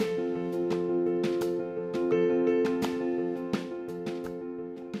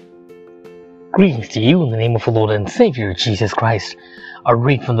Greetings to you in the name of our Lord and Savior, Jesus Christ. I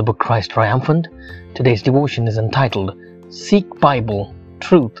read from the book Christ Triumphant. Today's devotion is entitled, Seek Bible,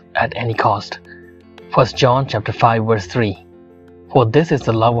 Truth at Any Cost. 1 John chapter 5 verse 3. For this is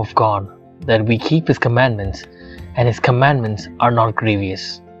the love of God, that we keep His commandments, and His commandments are not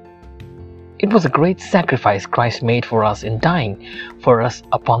grievous. It was a great sacrifice Christ made for us in dying for us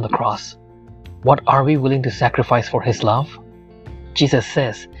upon the cross. What are we willing to sacrifice for His love? Jesus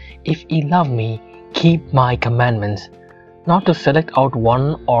says, if ye love me, keep my commandments, not to select out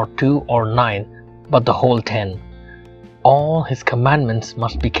 1 or 2 or 9, but the whole 10. All His commandments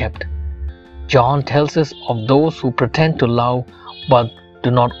must be kept. John tells us of those who pretend to love, but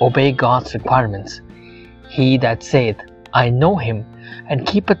do not obey God's requirements. He that saith, I know Him, and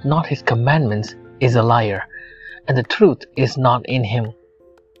keepeth not His commandments, is a liar, and the truth is not in him.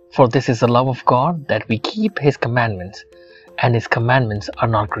 For this is the love of God, that we keep His commandments, and His commandments are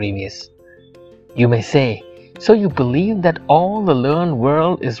not grievous. You may say, so you believe that all the learned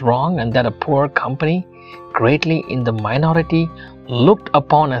world is wrong, and that a poor company, greatly in the minority, looked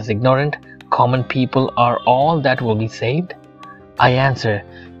upon as ignorant, common people are all that will be saved? I answer,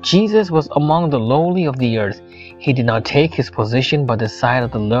 Jesus was among the lowly of the earth. He did not take His position by the side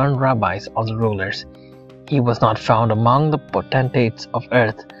of the learned rabbis or the rulers. He was not found among the potentates of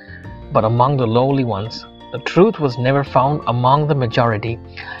earth, but among the lowly ones. The truth was never found among the majority.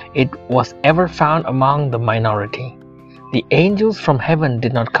 It was ever found among the minority. The angels from heaven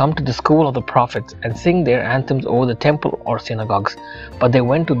did not come to the school of the prophets and sing their anthems over the temple or synagogues, but they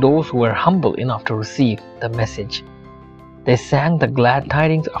went to those who were humble enough to receive the message. They sang the glad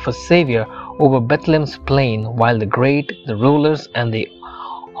tidings of a Savior over Bethlehem's plain, while the great, the rulers, and the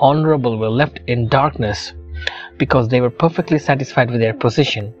honorable were left in darkness, because they were perfectly satisfied with their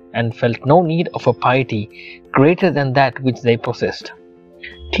position, and felt no need of a piety greater than that which they possessed.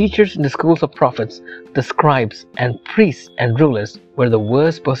 Teachers in the schools of prophets, the scribes and priests and rulers were the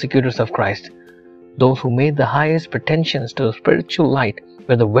worst persecutors of Christ. Those who made the highest pretensions to the spiritual light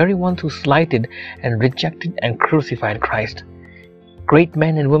were the very ones who slighted and rejected and crucified Christ. Great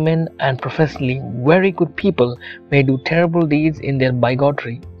men and women and professedly very good people may do terrible deeds in their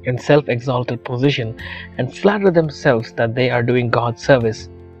bigotry and self-exalted position and flatter themselves that they are doing God's service.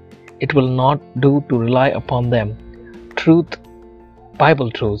 It will not do to rely upon them. Truth,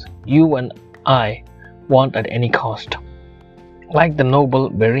 Bible truth, you and I want at any cost. Like the noble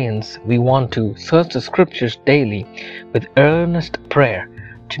Bereans, we want to search the scriptures daily with earnest prayer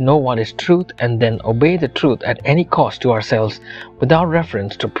to know what is truth, and then obey the truth at any cost to ourselves without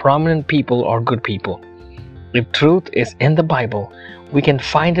reference to prominent people or good people. If truth is in the Bible, we can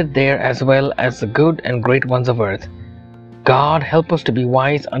find it there as well as the good and great ones of earth. God help us to be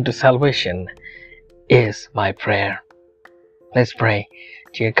wise unto salvation is my prayer. Let's pray.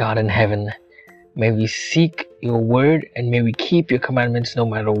 Dear God in heaven, may we seek your word and may we keep your commandments no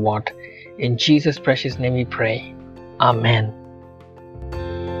matter what. In Jesus' precious name we pray. Amen.